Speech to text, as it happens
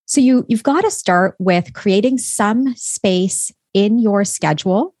So you've got to start with creating some space in your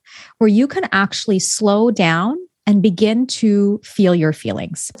schedule where you can actually slow down and begin to feel your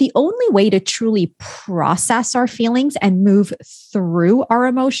feelings. The only way to truly process our feelings and move through our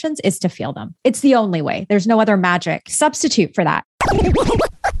emotions is to feel them. It's the only way. There's no other magic substitute for that.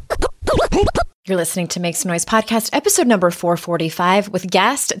 You're listening to Make Some Noise podcast, episode number 445 with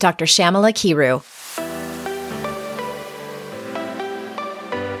guest Dr. Shamala Kiru.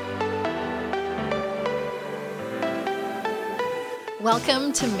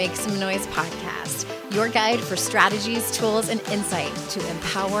 Welcome to Make Some Noise podcast, your guide for strategies, tools, and insight to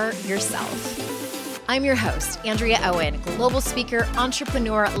empower yourself. I'm your host, Andrea Owen, global speaker,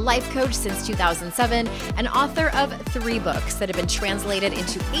 entrepreneur, life coach since 2007, and author of 3 books that have been translated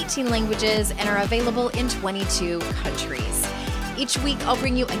into 18 languages and are available in 22 countries. Each week, I'll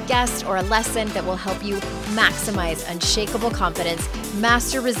bring you a guest or a lesson that will help you maximize unshakable confidence,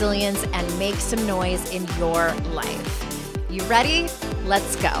 master resilience, and make some noise in your life. You ready?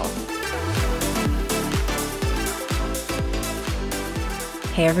 Let's go.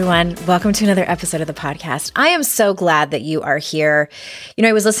 Hey everyone, welcome to another episode of the podcast. I am so glad that you are here. You know,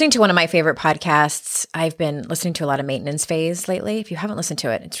 I was listening to one of my favorite podcasts. I've been listening to a lot of Maintenance Phase lately. If you haven't listened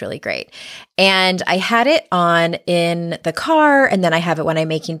to it, it's really great. And I had it on in the car, and then I have it when I'm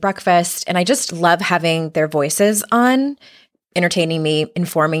making breakfast. And I just love having their voices on, entertaining me,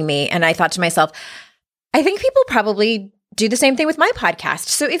 informing me. And I thought to myself, I think people probably do the same thing with my podcast.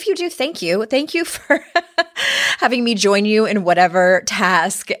 So if you do, thank you. Thank you for having me join you in whatever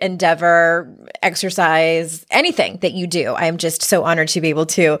task, endeavor, exercise, anything that you do. I am just so honored to be able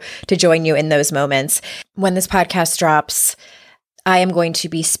to join you in those moments. When this podcast drops, I am going to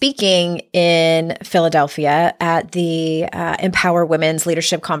be speaking in Philadelphia at the Empower Women's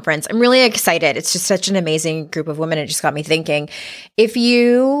Leadership Conference. I'm really excited. It's just such an amazing group of women. It just got me thinking, if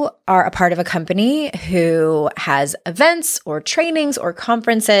you are a part of a company who has events or trainings or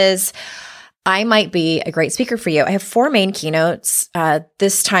conferences, I might be a great speaker for you. I have 4 main keynotes.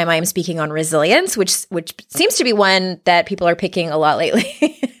 This time I'm speaking on resilience, which seems to be one that people are picking a lot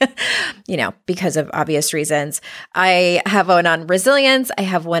lately, you know, because of obvious reasons. I have one on resilience. I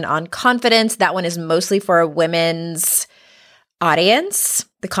have one on confidence. That one is mostly for a women's audience,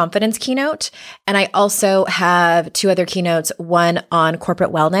 the confidence keynote. And I also have 2 other keynotes, one on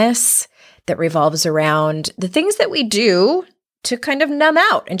corporate wellness that revolves around the things that we do to kind of numb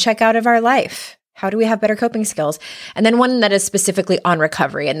out and check out of our life. How do we have better coping skills? And then one that is specifically on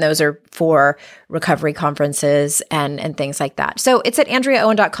recovery. And those are for recovery conferences and things like that. So it's at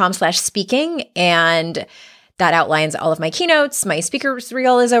andreaowen.com/speaking. And that outlines all of my keynotes. My speaker's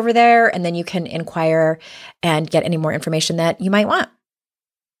reel is over there. And then you can inquire and get any more information that you might want.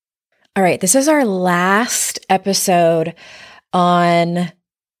 All right. This is our last episode on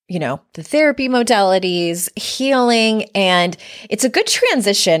the therapy modalities, healing, and it's a good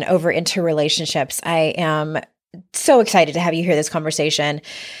transition over into relationships. I am so excited to have you hear this conversation.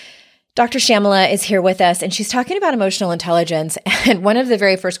 Dr. Shamala is here with us, and she's talking about emotional intelligence. And one of the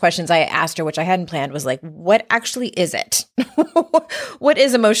very first questions I asked her, which I hadn't planned, was like, what actually is it? What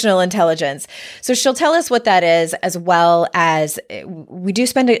is emotional intelligence? So she'll tell us what that is, as well as we do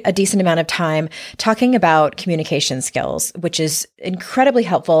spend a decent amount of time talking about communication skills, which is incredibly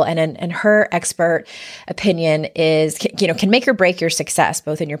helpful. And in her expert opinion is, can make or break your success,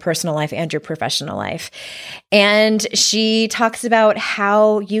 both in your personal life and your professional life. And she talks about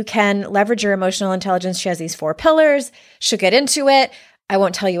how you can leverage your emotional intelligence. She has these 4 pillars. She'll get into it. I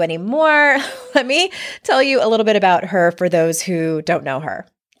won't tell you any more. Let me tell you a little bit about her for those who don't know her.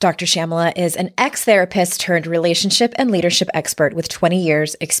 Dr. Shamala is an ex-therapist turned relationship and leadership expert with 20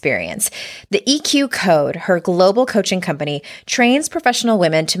 years experience. The EQ Code, her global coaching company, trains professional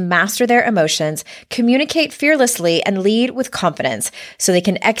women to master their emotions, communicate fearlessly, and lead with confidence so they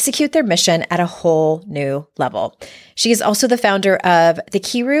can execute their mission at a whole new level. She is also the founder of the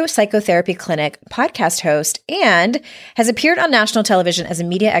Kiru Psychotherapy Clinic podcast host and has appeared on national television as a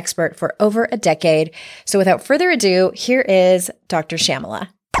media expert for over a decade. So without further ado, here is Dr. Shamala.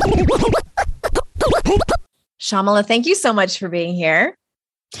 Shamala, thank you so much for being here.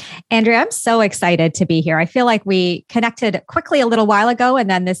 Andrea, I'm so excited to be here. I feel like we connected quickly a little while ago, and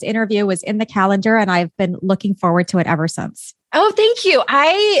then this interview was in the calendar, and I've been looking forward to it ever since. Oh, thank you.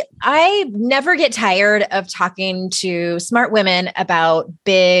 I never get tired of talking to smart women about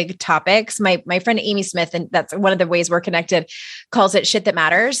big topics. My friend Amy Smith, and that's one of the ways we're connected, calls it shit that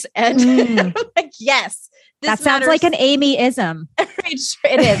matters. And I'm like, yes. That sounds like an Amy-ism. Right,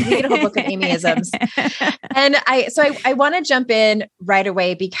 sure it is. We get a whole book of Amy-isms. And I want to jump in right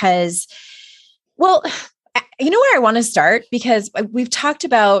away because, well, You know where I want to start? Because we've talked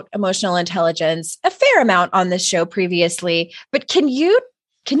about emotional intelligence a fair amount on this show previously, but can you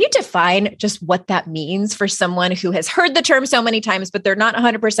define just what that means for someone who has heard the term so many times, but they're not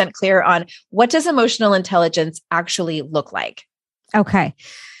 100% clear on what does emotional intelligence actually look like? Okay.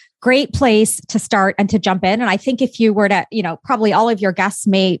 Great place to start and to jump in. And I think if you were to, probably all of your guests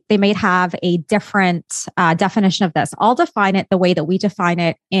may have a different definition of this. I'll define it the way that we define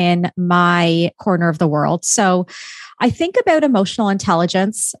it in my corner of the world. So I think about emotional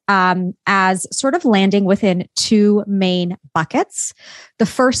intelligence as sort of landing within two main buckets. The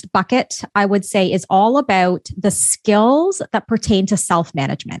first bucket, I would say, is all about the skills that pertain to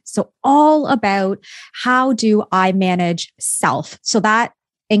self-management. So all about how do I manage self? So that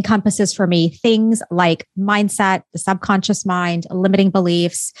encompasses for me things like mindset, the subconscious mind, limiting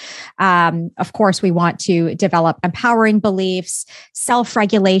beliefs. Of course, we want to develop empowering beliefs,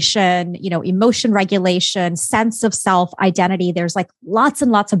 self-regulation, emotion regulation, sense of self, identity. There's like lots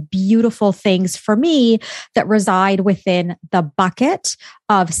and lots of beautiful things for me that reside within the bucket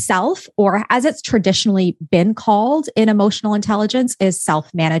of self, or as it's traditionally been called in emotional intelligence, is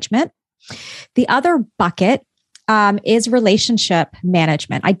self-management. The other bucket is relationship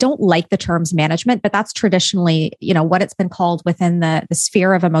management. I don't like the terms management, but that's traditionally, what it's been called within the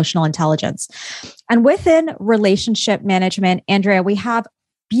sphere of emotional intelligence. And relationship management, Andrea, we have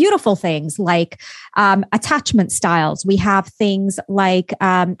beautiful things like attachment styles. We have things like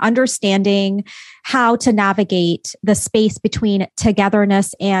understanding how to navigate the space between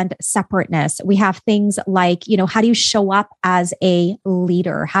togetherness and separateness. We have things like, how do you show up as a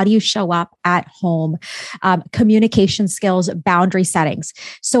leader? How do you show up at home? Communication skills, boundary settings.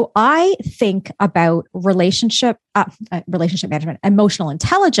 So I think about relationship management, emotional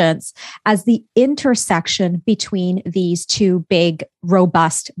intelligence as the intersection between these two big,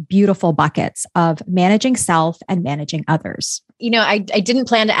 robust, beautiful buckets of managing self and managing others. I didn't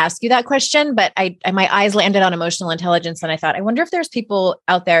plan to ask you that question, but my eyes landed on emotional intelligence. And I thought, I wonder if there's people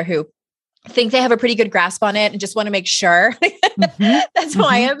out there who think they have a pretty good grasp on it and just want to make sure. That's how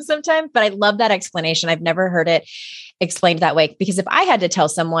I am sometimes. But I love that explanation. I've never heard it explained that way, because if I had to tell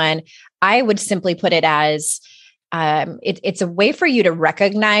someone, I would simply put it as, it's a way for you to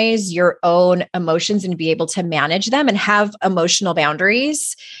recognize your own emotions and be able to manage them and have emotional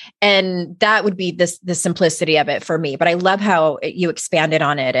boundaries. And that would be the simplicity of it for me. But I love how you expanded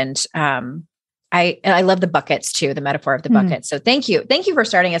on it. And I love the buckets too, the metaphor of the buckets. So thank you. Thank you for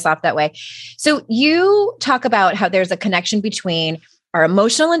starting us off that way. So you talk about how there's a connection between our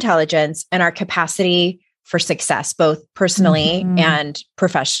emotional intelligence and our capacity for success, both personally and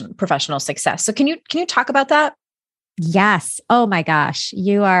professional success. So can you talk about that? Yes. Oh my gosh.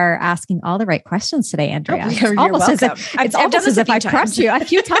 You are asking all the right questions today, Andrea. You're almost welcome. It's almost as if I've pressed you a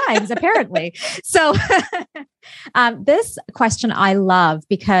few times, apparently. So this question I love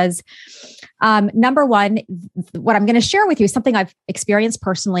because number one, what I'm going to share with you is something I've experienced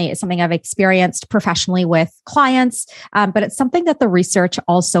personally, is something I've experienced professionally with clients, but it's something that the research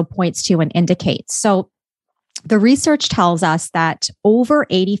also points to and indicates. So the research tells us that over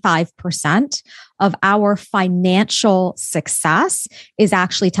 85% of our financial success is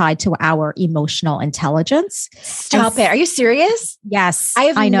actually tied to our emotional intelligence. Stop it. Are you serious? Yes. I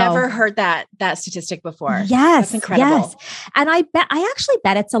have never heard that statistic before. Yes. That's incredible. Yes. And I actually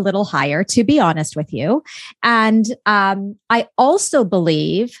bet it's a little higher, to be honest with you. And I also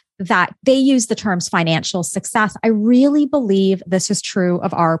believe that they use the terms financial success. I really believe this is true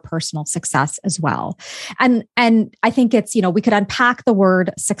of our personal success as well. And I think it's, we could unpack the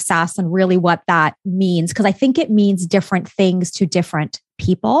word success and really what that means, because I think it means different things to different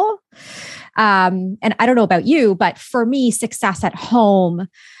people. And I don't know about you, but for me, success at home,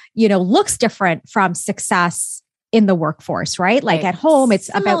 looks different from success in the workforce, right? Like at home, it's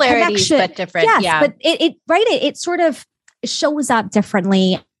about connection, but different. Yes, yeah. But it sort of shows up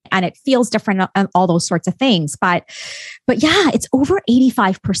differently. And it feels different and all those sorts of things. But yeah, it's over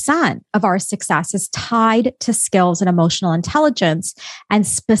 85% of our success is tied to skills and emotional intelligence, and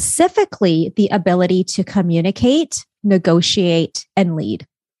specifically the ability to communicate, negotiate, and lead.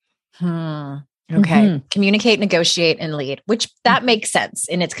 Okay. Communicate, negotiate, and lead, which that makes sense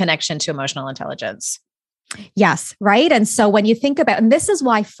in its connection to emotional intelligence. Yes. Right. And so when you think about, and this is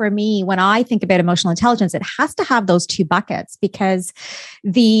why for me, when I think about emotional intelligence, it has to have those two buckets, because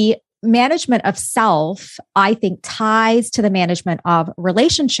the management of self, I think, ties to the management of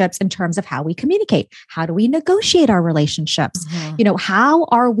relationships in terms of how we communicate. How do we negotiate our relationships? How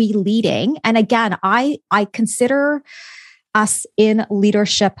are we leading? And again, I consider us in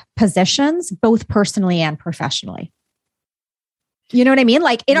leadership positions, both personally and professionally. You know what I mean?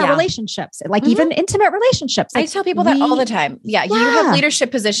 Like in our Yeah. relationships, like even intimate relationships. Like I tell people that all the time. Yeah. You have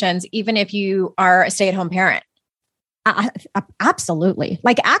leadership positions, even if you are a stay-at-home parent. Absolutely.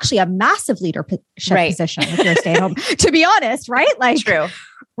 Like actually a massive leadership Right. position if you're a stay-at-home, to be honest, right? Like True.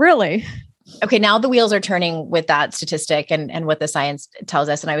 really. Okay. Now the wheels are turning with that statistic and what the science tells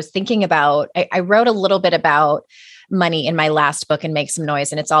us. And I was thinking about, I wrote a little bit about money in my last book, And Make Some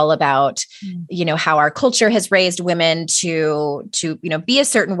Noise. And it's all about, you know, how our culture has raised women to, you know, be a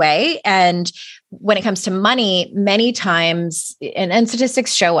certain way. And when it comes to money, many times, and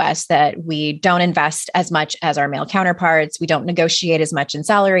statistics show us that we don't invest as much as our male counterparts. We don't negotiate as much in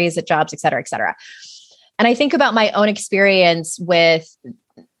salaries at jobs, et cetera, et cetera. And I think about my own experience with,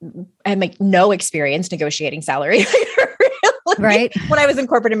 I have no experience negotiating salary. Right. When I was in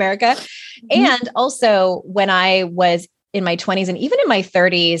corporate America. And also when I was in my 20s and even in my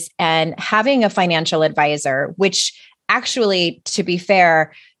 30s and having a financial advisor, which actually, to be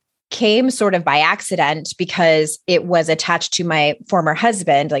fair, came sort of by accident because it was attached to my former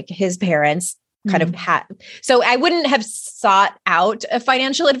husband, like his parents kind of had. So I wouldn't have sought out a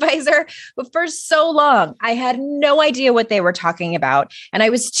financial advisor, but for so long, I had no idea what they were talking about. And I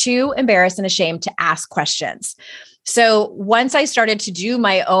was too embarrassed and ashamed to ask questions. So once I started to do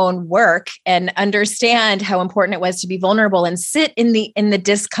my own work and understand how important it was to be vulnerable and sit in the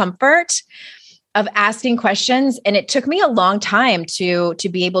discomfort of asking questions, and it took me a long time to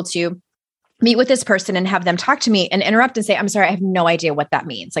be able to meet with this person and have them talk to me and interrupt and say, I'm sorry, I have no idea what that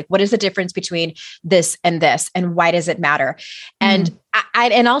means. Like, what is the difference between this, and why does it matter? And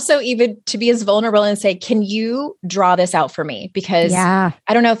and also even to be as vulnerable and say, can you draw this out for me? Because I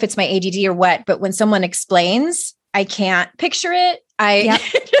don't know if it's my ADD or what, but when someone explains, I can't picture it.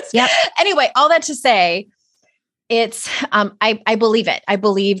 Anyway, all that to say, it's, I believe it. I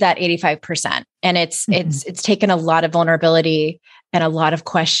believe that 85%, and it's taken a lot of vulnerability and a lot of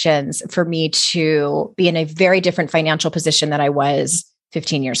questions for me to be in a very different financial position than I was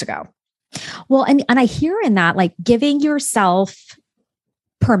 15 years ago. Well, and I hear in that, like giving yourself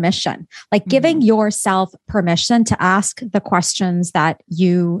permission, like giving yourself permission to ask the questions that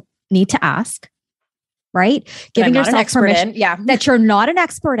you need to ask. Right? Giving yourself permission that you're not an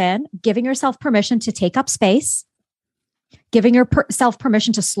expert in, giving yourself permission to take up space, giving yourself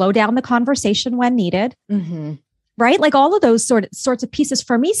permission to slow down the conversation when needed. Right? Like all of those sorts of pieces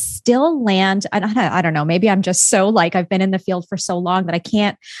for me still land. I don't know, maybe I'm just so like, I've been in the field for so long that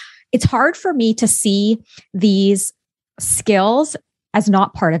it's hard for me to see these skills as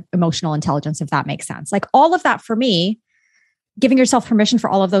not part of emotional intelligence, if that makes sense. Like all of that for me, giving yourself permission for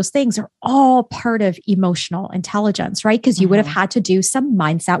all of those things are all part of emotional intelligence, right? Because you would have had to do some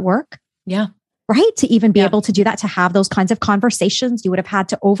mindset work. Yeah. Right? To even be able to do that, to have those kinds of conversations, you would have had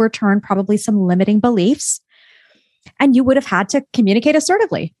to overturn probably some limiting beliefs, and you would have had to communicate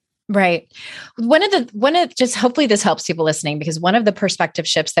assertively. Right. Just hopefully this helps people listening, because one of the perspective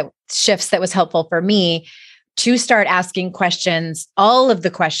shifts that was helpful for me to start asking questions, all of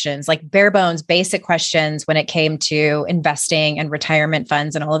the questions, like bare bones, basic questions when it came to investing and retirement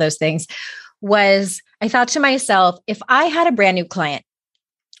funds and all of those things, was I thought to myself, if I had a brand new client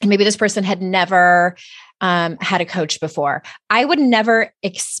and maybe this person had never had a coach before, I would never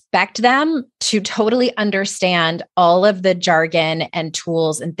expect them to totally understand all of the jargon and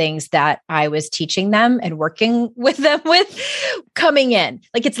tools and things that I was teaching them and working with them with coming in.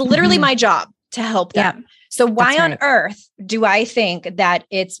 Like it's literally my job to help them. So why on earth do I think that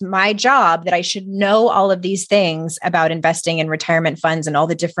it's my job that I should know all of these things about investing in retirement funds and all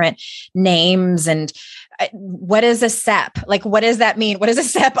the different names and what is a SEP? Like, what does that mean? What is a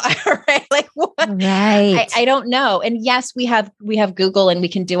SEP IRA? Like, what? Right. I don't know. And yes, we have Google and we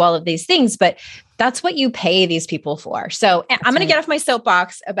can do all of these things, but that's what you pay these people for. So I'm going to get off my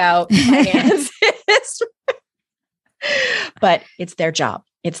soapbox about finance, but it's their job.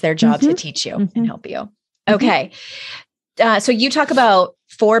 It's their job to teach you and help you. Okay. So you talk about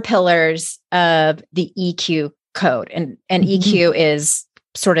 4 pillars of the EQ code, and EQ is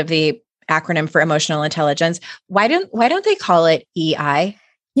sort of the acronym for emotional intelligence. Why don't they call it EI?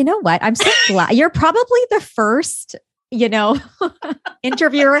 You know what? I'm so glad you're probably the first,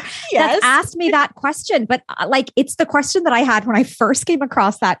 interviewer that's asked me that question. But like, it's the question that I had when I first came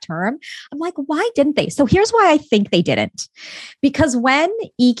across that term. I'm like, why didn't they? So here's why I think they didn't. Because when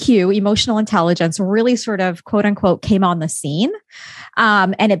EQ, emotional intelligence, really sort of quote unquote came on the scene,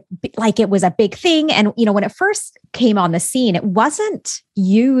 and it was a big thing. And, when it first came on the scene, it wasn't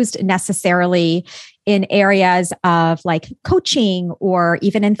used necessarily in areas of like coaching or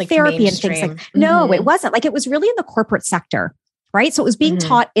even in like therapy mainstream. And things like, no, it wasn't. Like it was really in the corporate sector. right? So it was being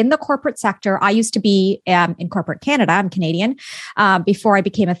taught in the corporate sector. I used to be in corporate Canada. I'm Canadian before I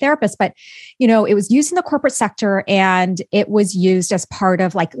became a therapist, but it was used in the corporate sector, and it was used as part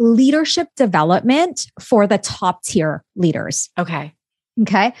of like leadership development for the top tier leaders. Okay.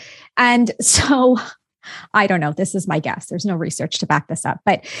 And so I don't know. This is my guess. There's no research to back this up,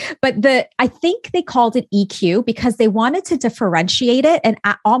 but I think they called it EQ because they wanted to differentiate it and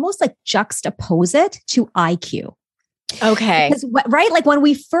almost like juxtapose it to IQ. Okay. Because, right? Like when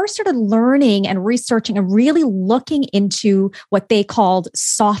we first started learning and researching and really looking into what they called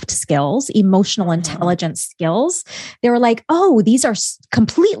soft skills, emotional intelligence skills, they were like, oh, these are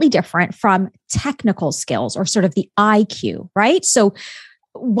completely different from technical skills or sort of the IQ, right? So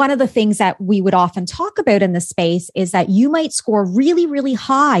one of the things that we would often talk about in the space is that you might score really, really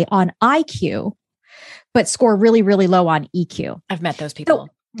high on IQ, but score really, really low on EQ. I've met those people.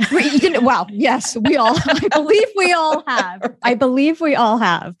 Well, yes, we all, I believe we all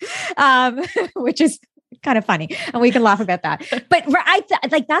have, which is kind of funny. And we can laugh about that. But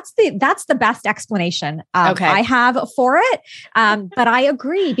that's the best explanation I have for it. But I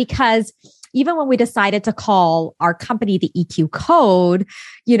agree because even when we decided to call our company the EQ Code,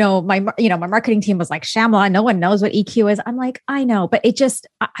 my marketing team was like, Shamla, no one knows what EQ is. I'm like, I know, but it just,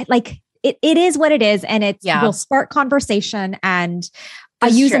 it is what it is. And it will spark conversation. And I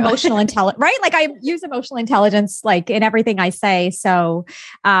use emotional intelligence, right? Like I use emotional intelligence, like in everything I say. So,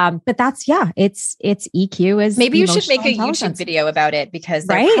 but that's, it's EQ is maybe you should make a YouTube video about it because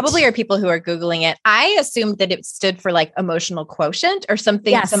there probably are people who are Googling it. I assumed that it stood for like emotional quotient or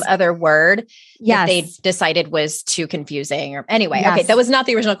something, some other word that they decided was too confusing or anyway. Okay. That was not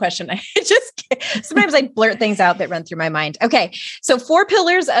the original question. I sometimes I blurt things out that run through my mind. Okay. So 4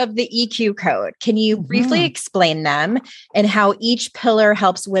 pillars of the EQ code. Can you briefly explain them and how each pillar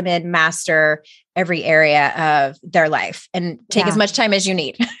helps women master every area of their life and take as much time as you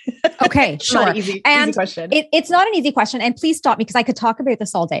need? Okay, sure. Not easy question. It's not an easy question. And please stop me because I could talk about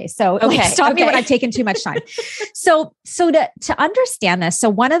this all day. So stop me when I've taken too much time. So to understand this, so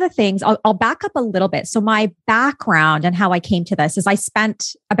one of the things, I'll back up a little bit. So my background and how I came to this is I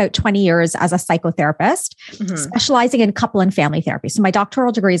spent about 20 years as a psychotherapist, specializing in couple and family therapy. So my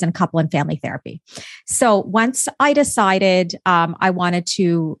doctoral degree is in couple and family therapy. So once I decided I wanted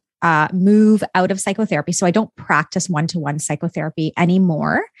to move out of psychotherapy. So I don't practice one-to-one psychotherapy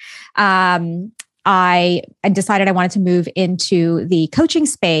anymore. I decided I wanted to move into the coaching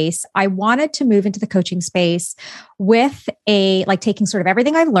space. I wanted to move into the coaching space with taking sort of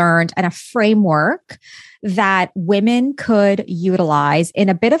everything I've learned and a framework that women could utilize in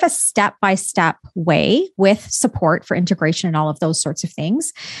a bit of a step-by-step way with support for integration and all of those sorts of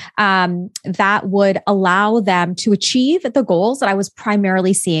things that would allow them to achieve the goals that I was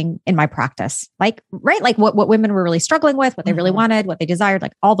primarily seeing in my practice. Like what women were really struggling with, what they really wanted, what they desired,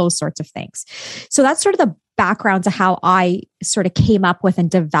 like all those sorts of things. So that's sort of the background to how I sort of came up with and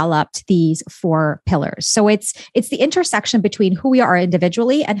developed these 4 pillars. So it's the intersection between who we are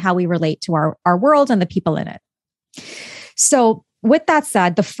individually and how we relate to our world and the people in it. So with that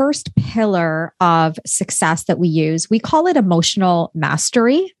said, the first pillar of success that we use, we call it emotional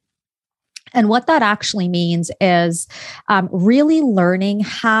mastery. And what that actually means is really learning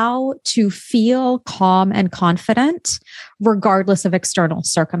how to feel calm and confident regardless of external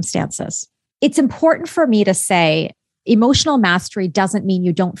circumstances. It's important for me to say emotional mastery doesn't mean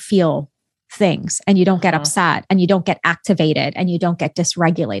you don't feel things and you don't get upset and you don't get activated and you don't get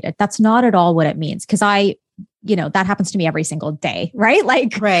dysregulated. That's not at all what it means. Because that happens to me every single day, right?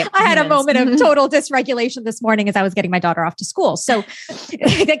 I had a moment of total dysregulation this morning as I was getting my daughter off to school. So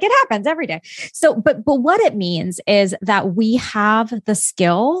it happens every day. So, but what it means is that we have the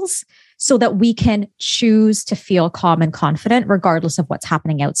skills so that we can choose to feel calm and confident regardless of what's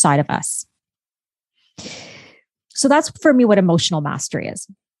happening outside of us. So that's for me what emotional mastery is.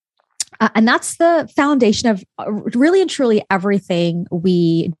 And that's the foundation of really and truly everything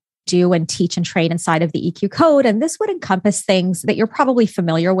we do and teach and train inside of the EQ code. And this would encompass things that you're probably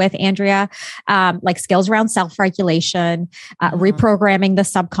familiar with, Andrea, like skills around self-regulation, reprogramming the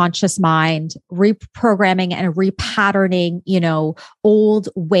subconscious mind, reprogramming and repatterning, old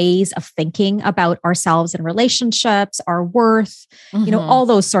ways of thinking about ourselves and relationships, our worth, all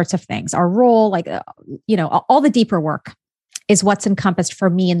those sorts of things, our role, all the deeper work is what's encompassed for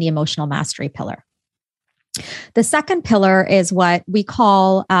me in the emotional mastery pillar. The second pillar is what we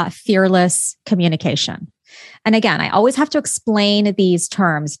call fearless communication. And again, I always have to explain these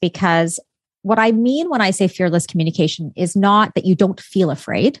terms because what I mean when I say fearless communication is not that you don't feel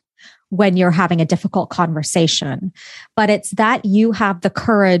afraid when you're having a difficult conversation, but it's that you have the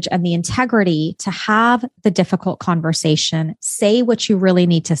courage and the integrity to have the difficult conversation, say what you really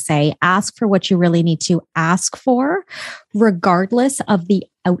need to say, ask for what you really need to ask for, regardless of the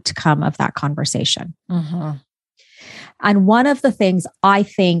outcome of that conversation. Mm-hmm. And one of the things I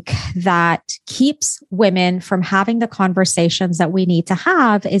think that keeps women from having the conversations that we need to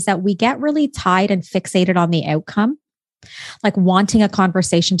have is that we get really tied and fixated on the outcome, like wanting a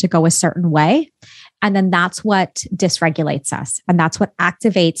conversation to go a certain way. And then that's what dysregulates us. And that's what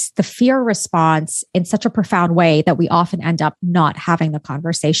activates the fear response in such a profound way that we often end up not having the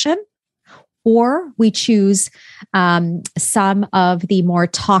conversation. Or we choose some of the more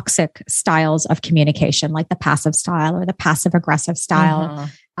toxic styles of communication, like the passive style or the passive aggressive style,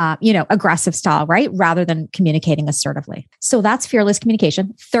 aggressive style, right? Rather than communicating assertively. So that's fearless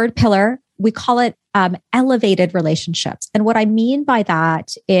communication. Third pillar, we call it elevated relationships. And what I mean by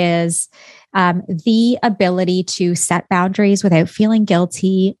that is the ability to set boundaries without feeling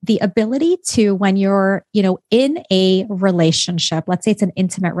guilty, the ability to, when you're, in a relationship, let's say it's an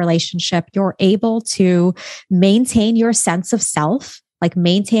intimate relationship, you're able to maintain your sense of self, like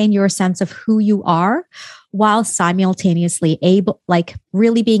maintain your sense of who you are, while simultaneously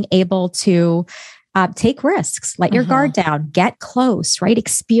really being able to take risks, let your guard down, get close, right?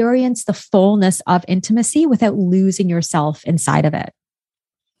 Experience the fullness of intimacy without losing yourself inside of it.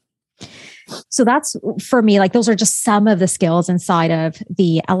 So that's, for me, those are just some of the skills inside of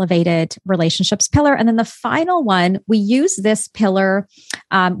the elevated relationships pillar. And then the final one, we use this pillar.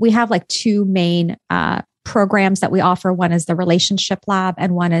 We have two main programs that we offer. One is the Relationship Lab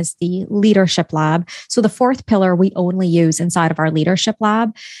and one is the Leadership Lab. So the fourth pillar we only use inside of our Leadership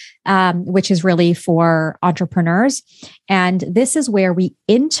Lab, which is really for entrepreneurs. And this is where we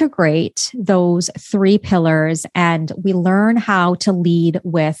integrate those three pillars and we learn how to lead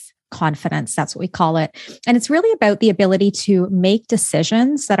with confidence. That's what we call it. And it's really about the ability to make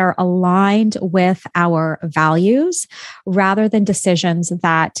decisions that are aligned with our values rather than decisions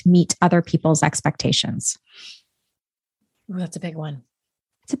that meet other people's expectations. Ooh, that's a big one.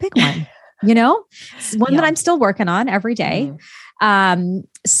 It's a big one. It's one that I'm still working on every day.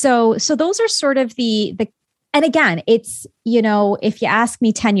 So those are sort of the, and again, it's, if you ask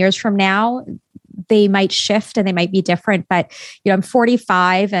me 10 years from now, they might shift and they might be different, but I'm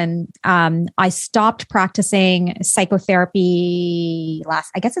 45 and I stopped practicing psychotherapy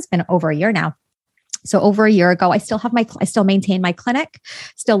I guess it's been over a year now. So over a year ago, I still maintain my clinic,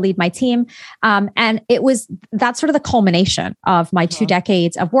 still lead my team. And that's sort of the culmination of my 2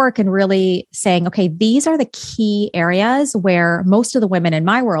 decades of work and really saying, okay, these are the key areas where most of the women in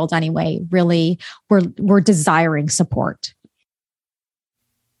my world anyway, really were desiring support.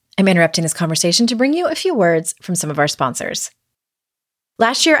 I'm interrupting this conversation to bring you a few words from some of our sponsors.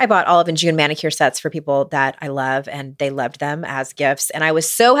 Last year, I bought Olive & June manicure sets for people that I love, and they loved them as gifts. And I was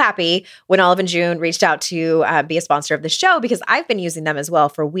so happy when Olive & June reached out to be a sponsor of the show because I've been using them as well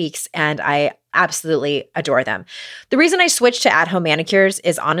for weeks, and I absolutely adore them. The reason I switched to at-home manicures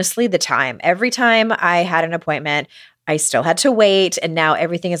is honestly the time. Every time I had an appointment, I still had to wait, and now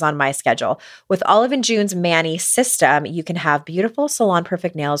everything is on my schedule. With Olive & June's Mani system, you can have beautiful salon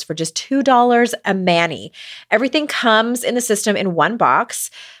perfect nails for just $2 a mani. Everything comes in the system in one box.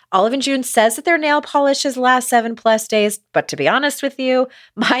 Olive & June says that their nail polishes last 7+ days, but to be honest with you,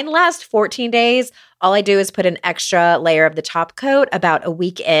 mine last 14 days. All I do is put an extra layer of the top coat about a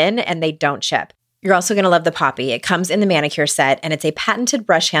week in, and they don't chip. You're also going to love the Poppy. It comes in the manicure set, and it's a patented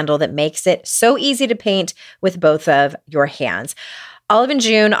brush handle that makes it so easy to paint with both of your hands. Olive &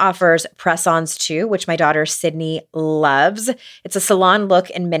 June offers press-ons too, which my daughter Sydney loves. It's a salon look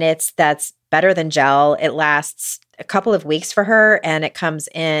in minutes that's better than gel. It lasts a couple of weeks for her, and it comes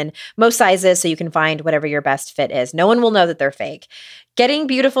in most sizes so you can find whatever your best fit is. No one will know that they're fake. Getting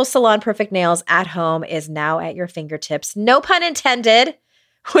beautiful salon perfect nails at home is now at your fingertips. No pun intended.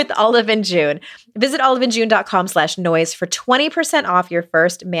 With Olive & June. Visit oliveandjune.com/noise for 20% off your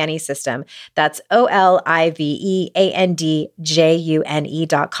first Mani system. That's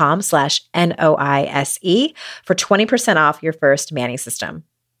oliveandjune.com/NOISE for 20% off your first Mani system.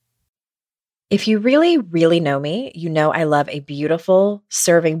 If you really, really know me, you know I love a beautiful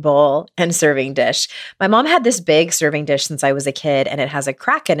serving bowl and serving dish. My mom had this big serving dish since I was a kid, and it has a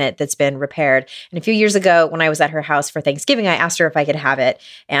crack in it that's been repaired. And a few years ago, when I was at her house for Thanksgiving, I asked her if I could have it,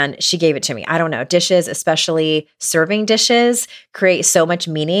 and she gave it to me. I don't know. Dishes, especially serving dishes, create so much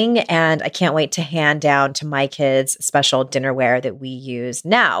meaning, and I can't wait to hand down to my kids special dinnerware that we use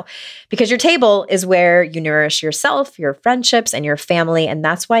now. Because your table is where you nourish yourself, your friendships, and your family, and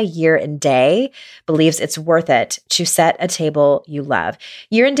that's why Year and Day Day believes it's worth it to set a table you love.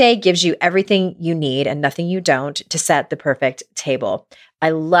 Year and Day gives you everything you need and nothing you don't to set the perfect table. I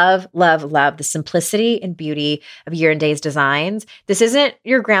love, love, love the simplicity and beauty of Year and Day's designs. This isn't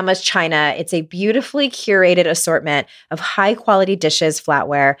your grandma's china. It's a beautifully curated assortment of high quality dishes,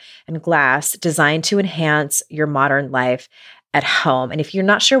 flatware, and glass designed to enhance your modern life at home. And if you're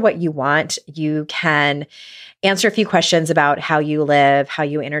not sure what you want, you can answer a few questions about how you live, how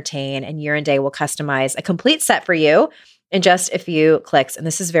you entertain, and Year and Day will customize a complete set for you in just a few clicks. And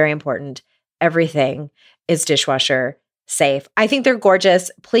this is very important. Everything is dishwasher safe. I think they're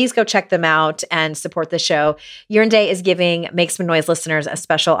gorgeous. Please go check them out and support the show. Year and Day is giving Make Some Noise listeners a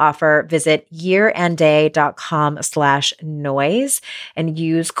special offer. Visit yearandday.com/noise and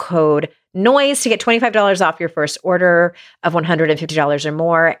use code NOISE to get $25 off your first order of $150 or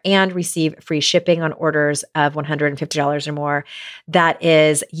more and receive free shipping on orders of $150 or more. That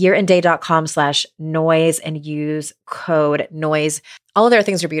is yearandday.com/noise and use code NOISE. All of their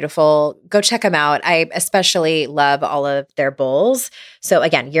things are beautiful. Go check them out. I especially love all of their bowls. So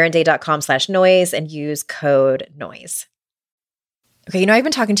again, yearandday.com/noise and use code NOISE. Okay, I've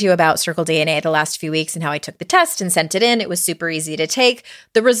been talking to you about Circle DNA the last few weeks and how I took the test and sent it in. It was super easy to take.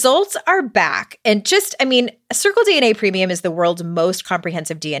 The results are back. And Circle DNA Premium is the world's most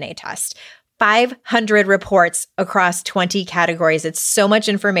comprehensive DNA test. 500 reports across 20 categories. It's so much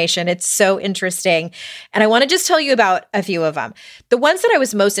information. It's so interesting. And I want to just tell you about a few of them. The ones that I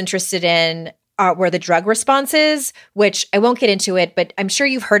was most interested in were the drug responses, which I won't get into it, but I'm sure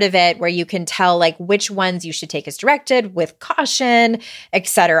you've heard of it, where you can tell which ones you should take as directed with caution,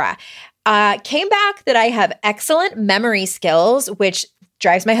 etc. Came back that I have excellent memory skills, which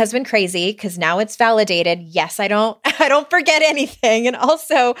drives my husband crazy because now it's validated. Yes, I don't forget anything. And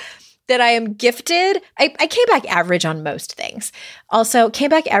also that I am gifted. I came back average on most things. Also came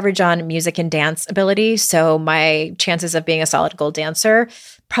back average on music and dance ability. So my chances of being a solid gold dancer,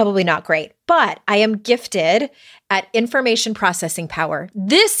 probably not great, but I am gifted at information processing power.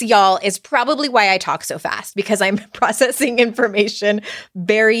 This, y'all, is probably why I talk so fast, because I'm processing information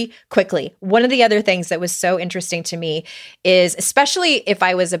very quickly. One of the other things that was so interesting to me is, especially if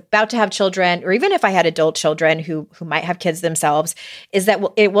I was about to have children, or even if I had adult children who might have kids themselves, is that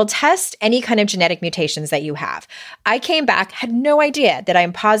it will test any kind of genetic mutations that you have. I came back, had no idea that I'm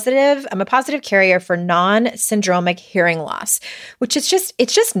a positive carrier for non-syndromic hearing loss, which is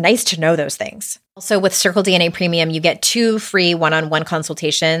it's just nice to know those things. Also, with Circle DNA Premium, you get 2 free one-on-one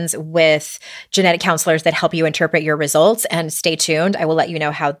consultations with genetic counselors that help you interpret your results. And stay tuned. I will let you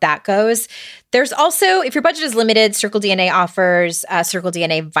know how that goes. There's also, if your budget is limited, Circle DNA offers Circle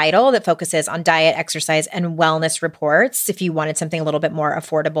DNA Vital that focuses on diet, exercise, and wellness reports if you wanted something a little bit more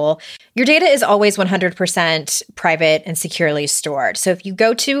affordable. Your data is always 100% private and securely stored. So if you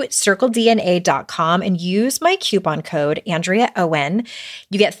go to circledna.com and use my coupon code, Andrea Owen,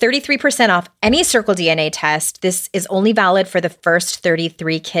 you get 33% off any Circle DNA test. This is only valid for the first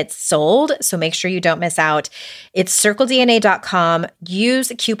 33 kits sold, so make sure you don't miss out. It's circledna.com.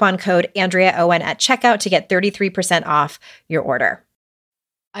 Use coupon code Andrea Owen at checkout to get 33% off your order.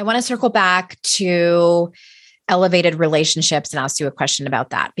 I want to circle back to elevated relationships and ask you a question about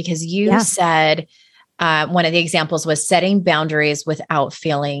that, because you said one of the examples was setting boundaries without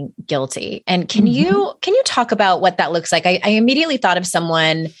feeling guilty. And can you talk about what that looks like? I immediately thought of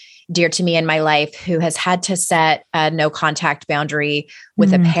someone dear to me in my life who has had to set a no contact boundary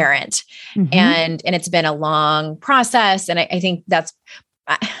with a parent. And it's been a long process. And I think that's,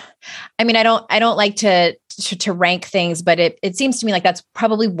 I don't like to rank things, but it seems to me like that's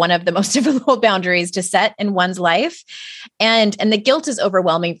probably one of the most difficult boundaries to set in one's life. And the guilt is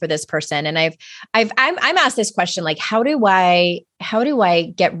overwhelming for this person. And I'm asked this question, like, how do I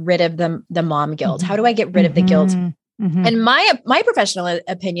get rid of the mom guilt? How do I get rid of the guilt? And my professional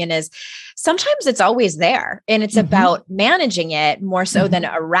opinion is sometimes it's always there, and it's about managing it more so than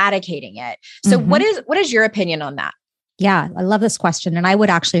eradicating it. So what is your opinion on that? Yeah, I love this question. And I would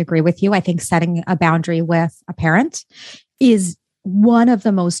actually agree with you. I think setting a boundary with a parent is one of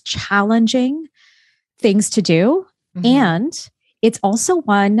the most challenging things to do. And it's also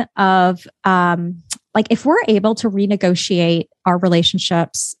one of, if we're able to renegotiate our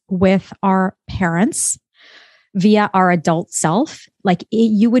relationships with our parents via our adult self,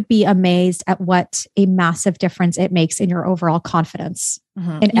 you would be amazed at what a massive difference it makes in your overall confidence.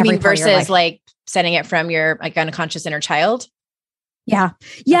 In every versus setting it from your unconscious inner child. Yeah.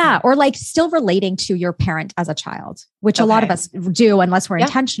 Or still relating to your parent as a child, which a lot of us do unless we're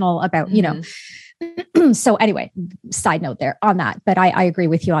intentional about, So anyway, side note there on that, but I agree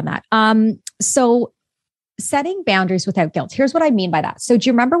with you on that. So setting boundaries without guilt. Here's what I mean by that. So do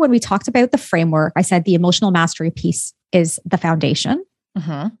you remember when we talked about the framework? I said the emotional mastery piece is the foundation.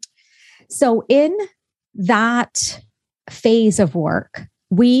 Mm-hmm. So in that phase of work,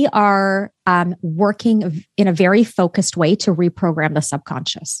 we are working in a very focused way to reprogram the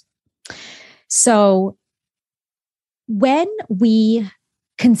subconscious. So when we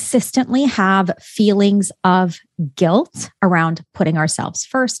consistently have feelings of guilt around putting ourselves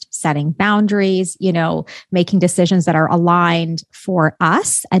first, setting boundaries, making decisions that are aligned for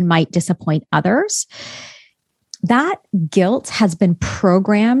us and might disappoint others, that guilt has been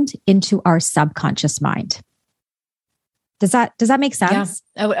programmed into our subconscious mind. Does that make sense?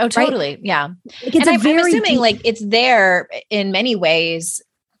 Yeah. Oh, totally. Right? Yeah. And I'm assuming like it's there in many ways,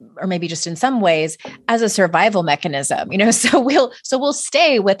 or maybe just in some ways, as a survival mechanism, so we'll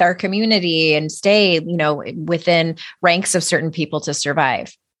stay with our community and stay, within ranks of certain people to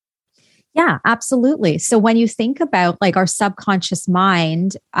survive. Yeah, absolutely. So when you think about like our subconscious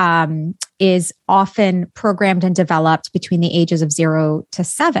mind is often programmed and developed between the ages of 0 to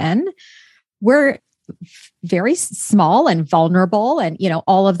 7, we're very small and vulnerable and,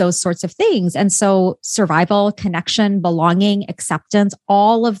 all of those sorts of things. And so survival, connection, belonging, acceptance,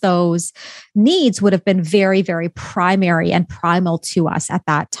 all of those needs would have been very, very primary and primal to us at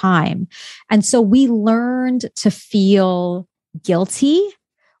that time. And so we learned to feel guilty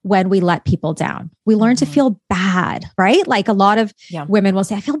when we let people down. We learn to feel bad, right? Like a lot of women will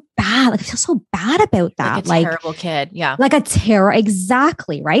say, I feel bad. Like I feel so bad about that. Like a terrible kid. Yeah. Like a terror.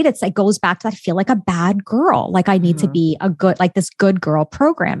 Exactly. Right. It's like goes back to that. I feel like a bad girl. Like I need to be a good, like this good girl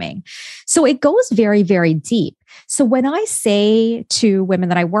programming. So it goes very, very deep. So when I say to women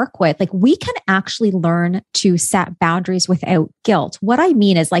that I work with, like we can actually learn to set boundaries without guilt. What I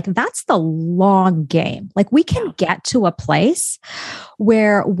mean is like, that's the long game. Like we can get to a place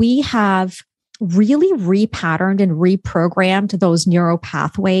where we have really repatterned and reprogrammed those neural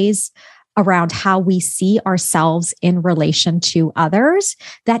pathways around how we see ourselves in relation to others,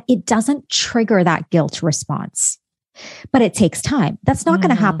 that it doesn't trigger that guilt response. But it takes time. That's not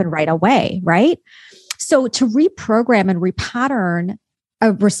going to happen right away, right? So to reprogram and repattern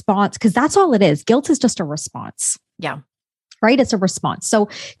a response, because that's all it is. Guilt is just a response. Yeah. Right? It's a response. So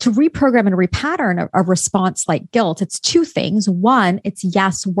to reprogram and repattern a response like guilt, it's two things. One,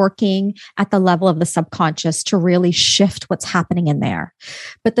 it's working at the level of the subconscious to really shift what's happening in there.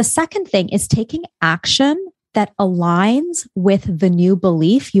 But the second thing is taking action that aligns with the new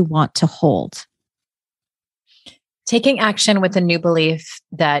belief you want to hold. Taking action with a new belief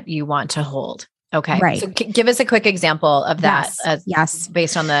that you want to hold. Okay. Right. So give us a quick example of that. Yes.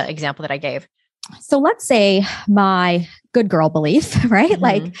 Based on the example that I gave. So let's say my good girl belief, right?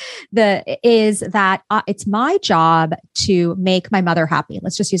 Like is that it's my job to make my mother happy.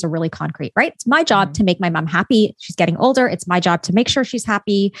 Let's just use a really concrete, right? It's my job to make my mom happy. She's getting older. It's my job to make sure she's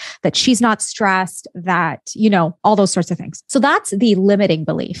happy, that she's not stressed, that, all those sorts of things. So that's the limiting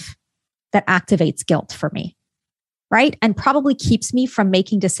belief that activates guilt for me. Right? And probably keeps me from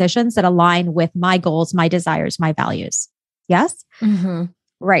making decisions that align with my goals, my desires, my values. Yes? Mm-hmm.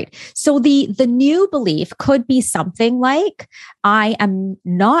 Right. So the new belief could be something like, I am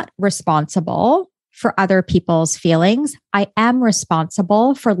not responsible for other people's feelings. I am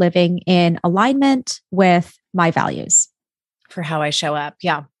responsible for living in alignment with my values. For how I show up.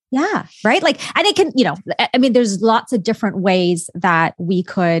 Yeah. Yeah. Right. Like, and it can, there's lots of different ways that we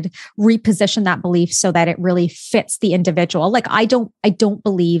could reposition that belief so that it really fits the individual. Like, I don't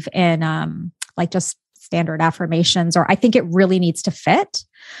believe in, like just standard affirmations, or I think it really needs to fit,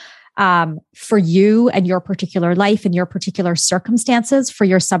 for you and your particular life and your particular circumstances, for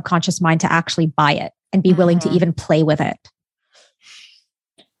your subconscious mind to actually buy it and be willing to even play with it.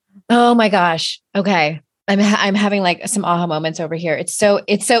 Oh my gosh. Okay. I'm having like some aha moments over here. It's so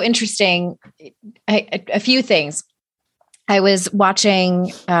interesting. A few things. I was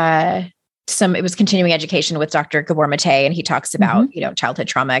watching it was continuing education with Dr. Gabor Mate, and he talks about, childhood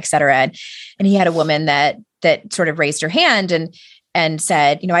trauma, et cetera. And he had a woman that sort of raised her hand and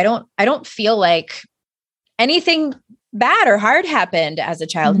said, I don't feel like anything bad or hard happened as a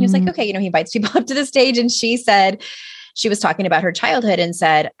child. And he was like, okay, he invites people up to the stage, and she said, she was talking about her childhood and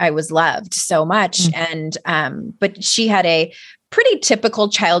said, I was loved so much. And, but she had a pretty typical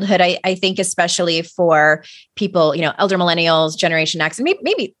childhood, I think, especially for people, elder millennials, Generation X, and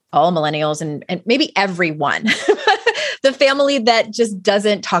maybe all millennials and maybe everyone. The family that just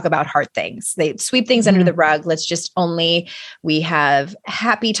doesn't talk about hard things. They sweep things under the rug. We have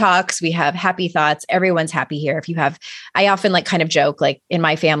happy talks. We have happy thoughts. Everyone's happy here. I often kind of joke, in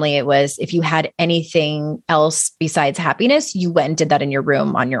my family, it was, if you had anything else besides happiness, you went and did that in your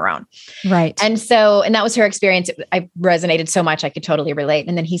room on your own. Right. And that was her experience. I resonated so much. I could totally relate.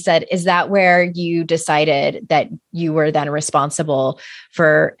 And then he said, is that where you decided that you were then responsible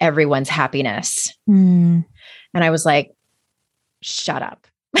for everyone's happiness? And I was like, shut up.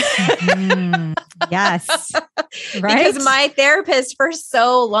 Yes. Right. Because my therapist for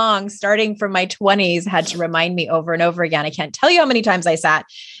so long, starting from my 20s, had to remind me over and over again. I can't tell you how many times I sat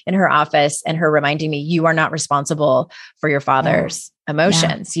in her office and her reminding me, you are not responsible for your father's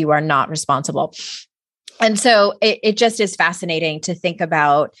emotions. You are not responsible. And so it just is fascinating to think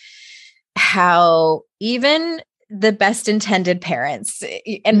about how even the best intended parents.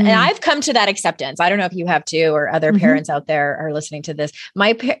 And I've come to that acceptance. I don't know if you have too, or other parents out there are listening to this.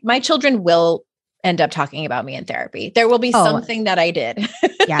 My children will end up talking about me in therapy. There will be something that I did.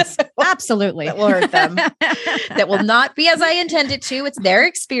 Yes, absolutely. That will hurt them. That will not be as I intended to. It's their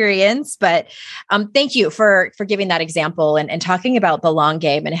experience. But thank you for giving that example and talking about the long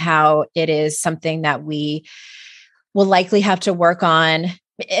game and how it is something that we will likely have to work on,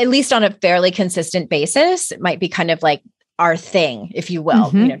 at least on a fairly consistent basis. It might be kind of like our thing, if you will,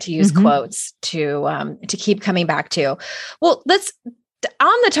 to use quotes to keep coming back to. Well,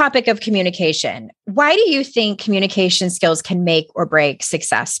 on the topic of communication, why do you think communication skills can make or break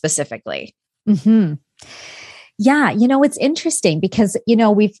success specifically? Yeah, it's interesting because,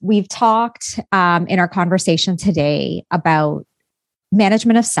 we've talked in our conversation today about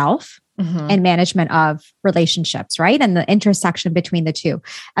management of self and management of relationships, right? And the intersection between the two.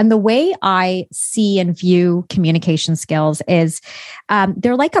 And the way I see and view communication skills is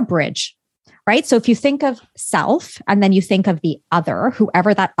they're like a bridge, right? So if you think of self and then you think of the other,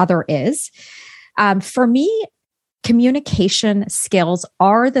 whoever that other is, for me, communication skills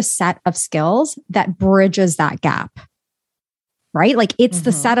are the set of skills that bridges that gap. Right? It's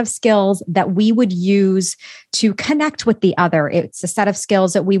the set of skills that we would use to connect with the other. It's a set of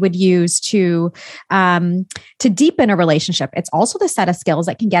skills that we would use to deepen a relationship. It's also the set of skills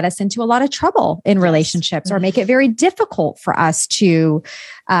that can get us into a lot of trouble in relationships or make it very difficult for us to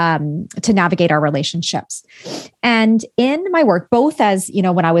navigate our relationships. And in my work, both as,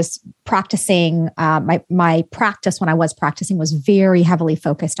 when I was practicing, my practice when I was practicing was very heavily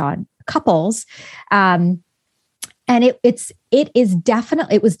focused on couples. And it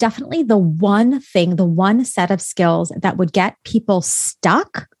was definitely the one set of skills that would get people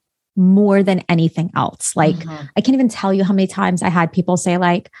stuck more than anything else. I can't even tell you how many times I had people say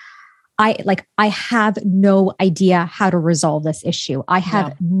I have no idea how to resolve this issue. I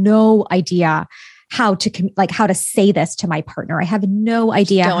have no idea how to say this to my partner. I have no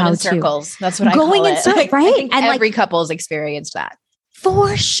idea going how in to circles. That's what I call it. Going in circles, right? I think and every couple's experienced that.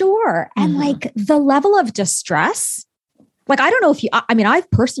 For sure. And the level of distress, I don't know if I've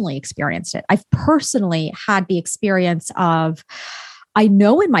personally experienced it. I've personally had the experience of, I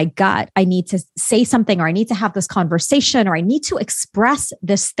know in my gut, I need to say something, or I need to have this conversation, or I need to express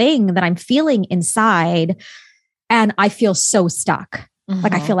this thing that I'm feeling inside. And I feel so stuck.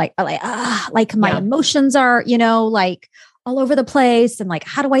 I feel like my emotions are, all over the place. And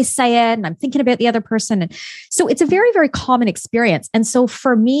how do I say it? And I'm thinking about the other person. And so it's a very, very common experience. And so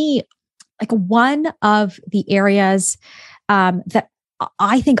for me, one of the areas that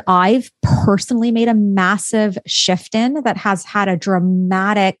I think I've personally made a massive shift in that has had a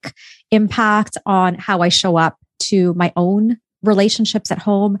dramatic impact on how I show up to my own relationships at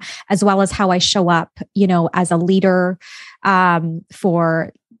home, as well as how I show up, as a leader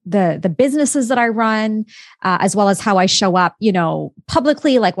for the businesses that I run, as well as how I show up,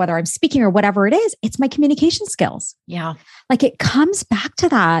 publicly, whether I'm speaking or whatever it is, it's my communication skills. Yeah. It comes back to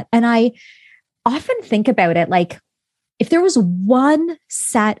that. And I often think about it if there was one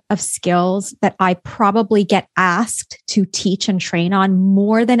set of skills that I probably get asked to teach and train on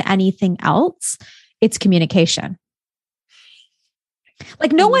more than anything else, it's communication.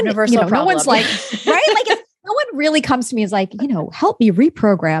 No one, no one's right? If no one really comes to me as help me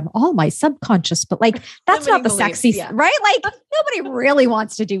reprogram all my subconscious, but that's not the sexy, right? Nobody really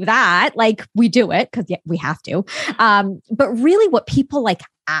wants to do that. We do it because we have to. But really what people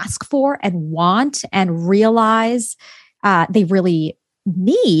ask for and want and realize they really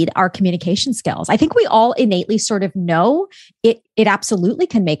need are communication skills. I think we all innately sort of know it absolutely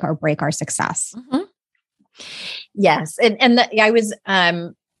can make or break our success. Yes.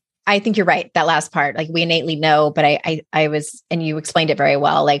 I think you're right. That last part, like we innately know, but I was, and you explained it very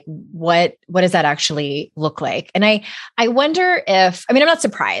well. Like what does that actually look like? And I wonder if, I'm not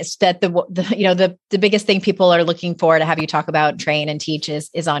surprised that the biggest thing people are looking for to have you talk about, train and teach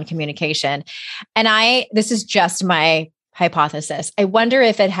is on communication. And this is just my hypothesis. I wonder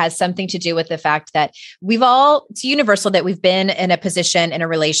if it has something to do with the fact that it's universal that we've been in a position in a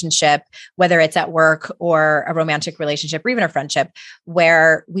relationship, whether it's at work or a romantic relationship or even a friendship,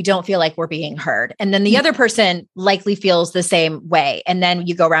 where we don't feel like we're being heard. And then the other person likely feels the same way. And then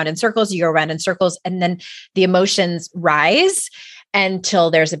you go around in circles, and then the emotions rise until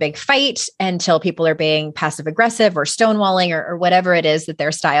there's a big fight, until people are being passive aggressive or stonewalling or whatever it is that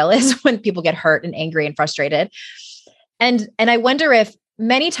their style is when people get hurt and angry and frustrated. And I wonder if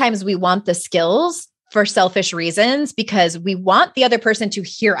many times we want the skills for selfish reasons because we want the other person to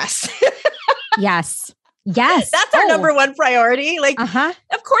hear us. Yes. That's our number one priority. Like,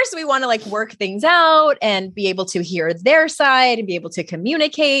 of course we want to work things out and be able to hear their side and be able to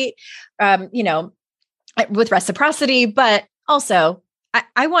communicate, with reciprocity, but also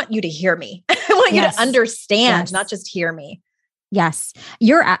I want you to hear me. I want you to understand, not just hear me. Yes.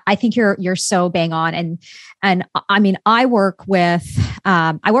 I think you're so bang on. And I work with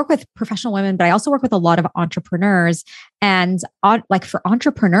professional women, but I also work with a lot of entrepreneurs, and for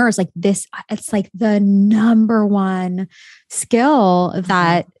entrepreneurs, it's like the number one skill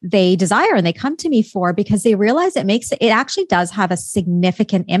that they desire and they come to me for, because they realize it actually does have a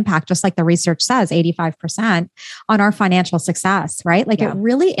significant impact. Just like the research says, 85% on our financial success, right? It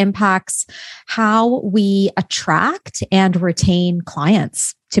really impacts how we attract and retain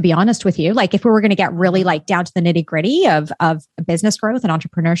clients. To be honest with you, if we were going to get really down to the nitty gritty of business growth and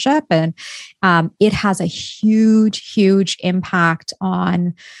entrepreneurship, and it has a huge impact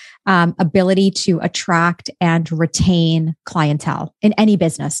on ability to attract and retain clientele in any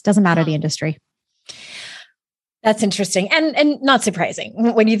business. Doesn't matter the industry. That's interesting and not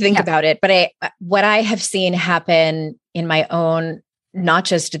surprising when you think about it. But what I have seen happen in my own, not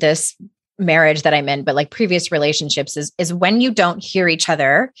just this marriage that I'm in, but previous relationships is when you don't hear each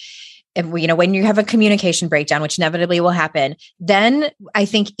other, and when you have a communication breakdown, which inevitably will happen, then I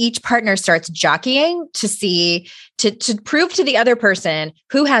think each partner starts jockeying to prove to the other person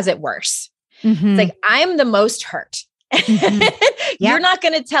who has it worse. It's like, I'm the most hurt. You're not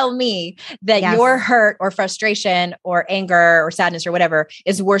going to tell me that your hurt or frustration or anger or sadness or whatever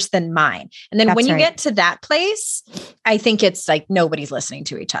is worse than mine. And then when you get to that place, I think it's nobody's listening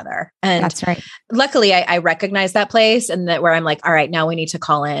to each other. And that's right. Luckily I recognize that place, and that where I'm like, all right, now we need to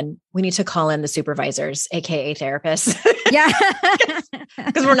call in the supervisors, AKA therapists. Yeah.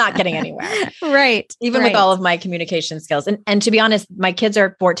 Because we're not getting anywhere. Right. Even with all of my communication skills. And to be honest, my kids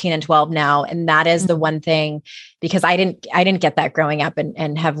are 14 and 12 now. And that is the one thing, because I didn't get that growing up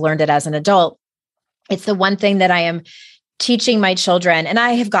and have learned it as an adult. It's the one thing that I am teaching my children, and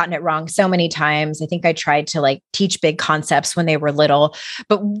I have gotten it wrong so many times. I think I tried to teach big concepts when they were little,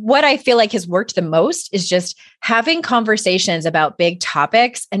 but what I feel like has worked the most is just having conversations about big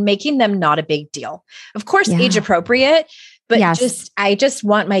topics and making them not a big deal. Of course, age appropriate, but I just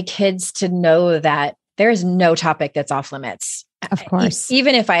want my kids to know that there is no topic that's off limits. Of course.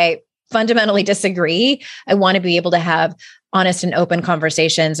 Even if I fundamentally disagree, I want to be able to have honest and open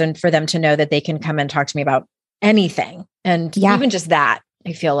conversations, and for them to know that they can come and talk to me about anything. And even just that,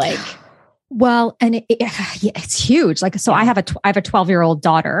 I feel like. Well, and it's huge. So I have a 12-year-old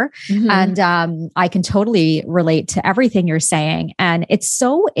daughter, and I can totally relate to everything you're saying. And it's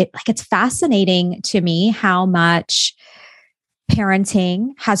fascinating to me how much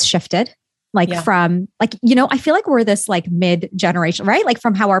parenting has shifted. From I feel like we're this mid-generation, right?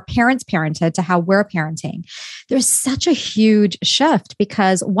 From how our parents parented to how we're parenting. There's such a huge shift,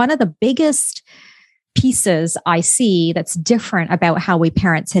 because one of the biggest pieces I see that's different about how we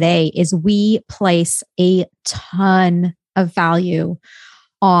parent today is we place a ton of value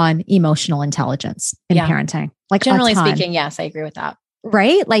on emotional intelligence in parenting. Generally speaking, yes, I agree with that.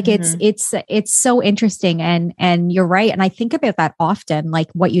 Right? It's so interesting. And you're right. And I think about that often,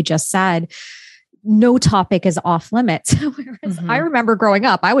 what you just said, no topic is off limits. Whereas I remember growing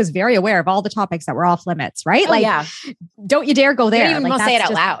up, I was very aware of all the topics that were off limits, right? Don't you dare go there. Don't even say it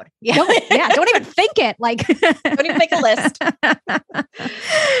out loud. Yeah. Don't even think it. Don't even make a list.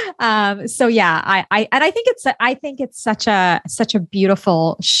 I think it's such a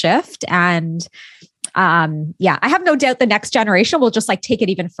beautiful shift. And I have no doubt the next generation will just take it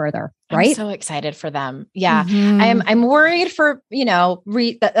even further. right? I'm so excited for them. Yeah. I'm worried for,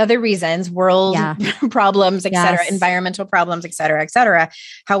 other reasons, world problems, et cetera, environmental problems, et cetera, et cetera.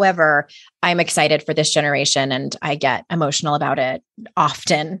 However, I'm excited for this generation and I get emotional about it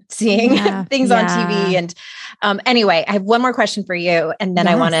often, seeing things on TV. And anyway, I have one more question for you. And then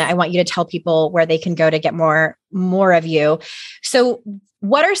I want you to tell people where they can go to get more of you. So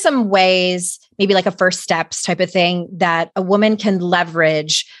what are some ways, maybe like a first steps type of thing, that a woman can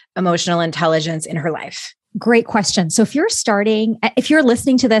leverage emotional intelligence in her life? Great question. So if you're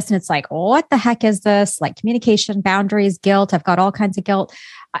listening to this and it's like, what the heck is this? Like communication, boundaries, guilt. I've got all kinds of guilt.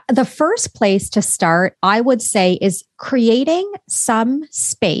 The first place to start, I would say, is creating some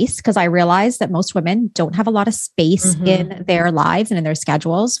space, because I realize that most women don't have a lot of space in their lives and in their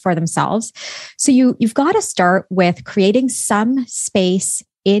schedules for themselves. So you've got to start with creating some space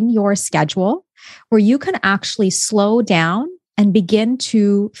in your schedule where you can actually slow down and begin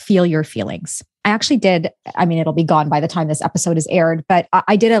to feel your feelings. I actually did, it'll be gone by the time this episode is aired, but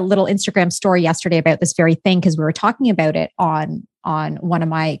I did a little Instagram story yesterday about this very thing because we were talking about it on one of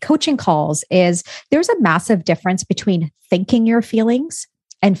my coaching calls. Is there's a massive difference between thinking your feelings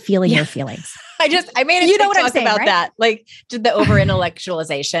and feeling your feelings. I made a TikTok about that. Like the over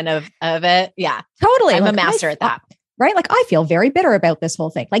intellectualization of it. Yeah, totally. I'm a master at that. Right? Like I feel very bitter about this whole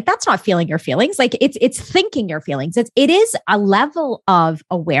thing. Like that's not feeling your feelings. Like it's thinking your feelings. It is a level of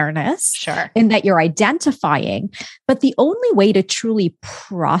awareness in that you're identifying, but the only way to truly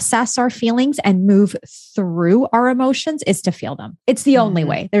process our feelings and move through our emotions is to feel them. It's the only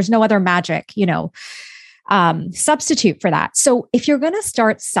way. There's no other magic, substitute for that. So if you're going to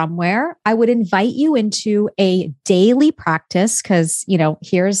start somewhere, I would invite you into a daily practice because,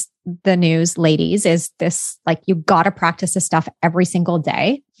 here's the news, ladies, is this like, you got to practice this stuff every single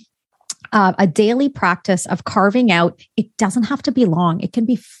day. A daily practice of carving out, it doesn't have to be long. It can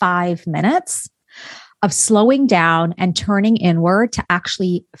be 5 minutes of slowing down and turning inward to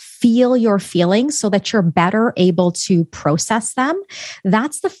actually feel your feelings so that you're better able to process them.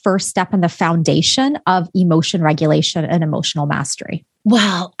 That's the first step and the foundation of emotion regulation and emotional mastery.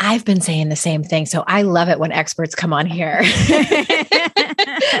 Well, I've been saying the same thing. So I love it when experts come on here and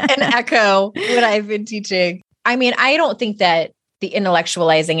echo what I've been teaching. I don't think that the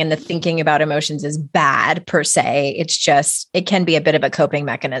intellectualizing and the thinking about emotions is bad per se. It's just, it can be a bit of a coping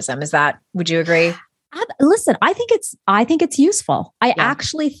mechanism. Would you agree? Listen, I think it's useful. I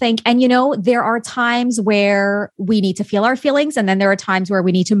actually think, and there are times where we need to feel our feelings. And then there are times where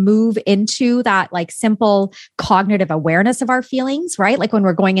we need to move into that like simple cognitive awareness of our feelings, right? Like when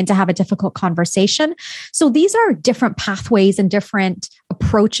we're going in to have a difficult conversation. So these are different pathways and different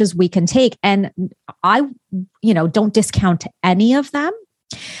approaches we can take. And I, don't discount any of them.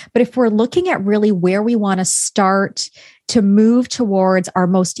 But if we're looking at really where we want to start to move towards our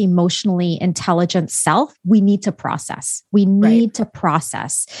most emotionally intelligent self, we need to process.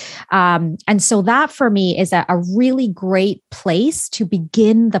 And so that for me is a really great place to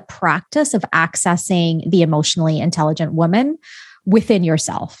begin the practice of accessing the emotionally intelligent woman within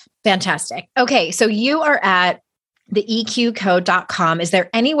yourself. Fantastic. Okay. So you are at theeqcode.com. Is there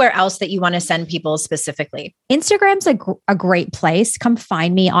anywhere else that you want to send people specifically? Instagram's a great place. Come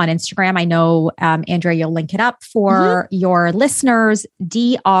find me on Instagram. I know, Andrea, you'll link it up for your listeners,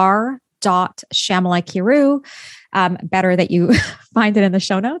 dr.shamala-kiru. Better that you find it in the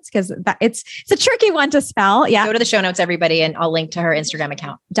show notes because it's a tricky one to spell. Yeah. Go to the show notes, everybody, and I'll link to her Instagram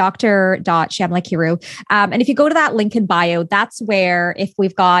account. Dr.Shamala-Kiru. And if you go to that link in bio, that's where if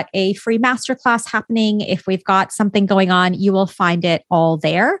we've got a free masterclass happening, if we've got something going on, you will find it all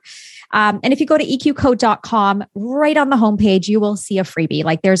there. And if you go to eqcode.com, right on the homepage, you will see a freebie.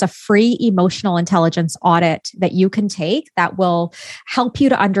 Like there's a free emotional intelligence audit that you can take that will help you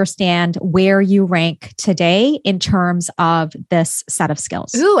to understand where you rank today in terms of this set of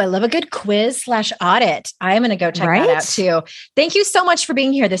skills. Ooh, I love a good quiz/audit. I am going to go check that out too. Thank you so much for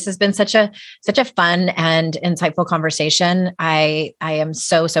being here. This has been such a fun and insightful conversation. I am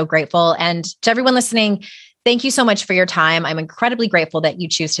so grateful. And to everyone listening, thank you so much for your time. I'm incredibly grateful that you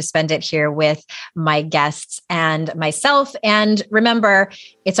choose to spend it here with my guests and myself. And remember,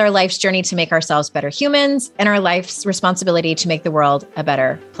 it's our life's journey to make ourselves better humans and our life's responsibility to make the world a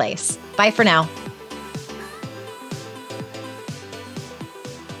better place. Bye for now.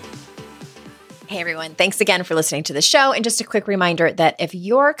 Hey everyone, thanks again for listening to the show. And just a quick reminder that if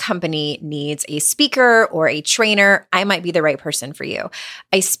your company needs a speaker or a trainer, I might be the right person for you.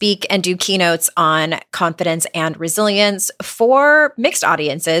 I speak and do keynotes on confidence and resilience for mixed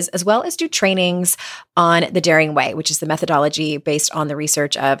audiences, as well as do trainings on the Daring Way, which is the methodology based on the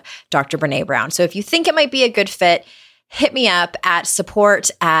research of Dr. Brené Brown. So if you think it might be a good fit, hit me up at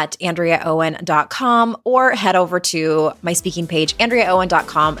support@AndreaOwen.com or head over to my speaking page,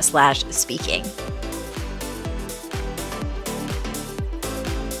 AndreaOwen.com/speaking.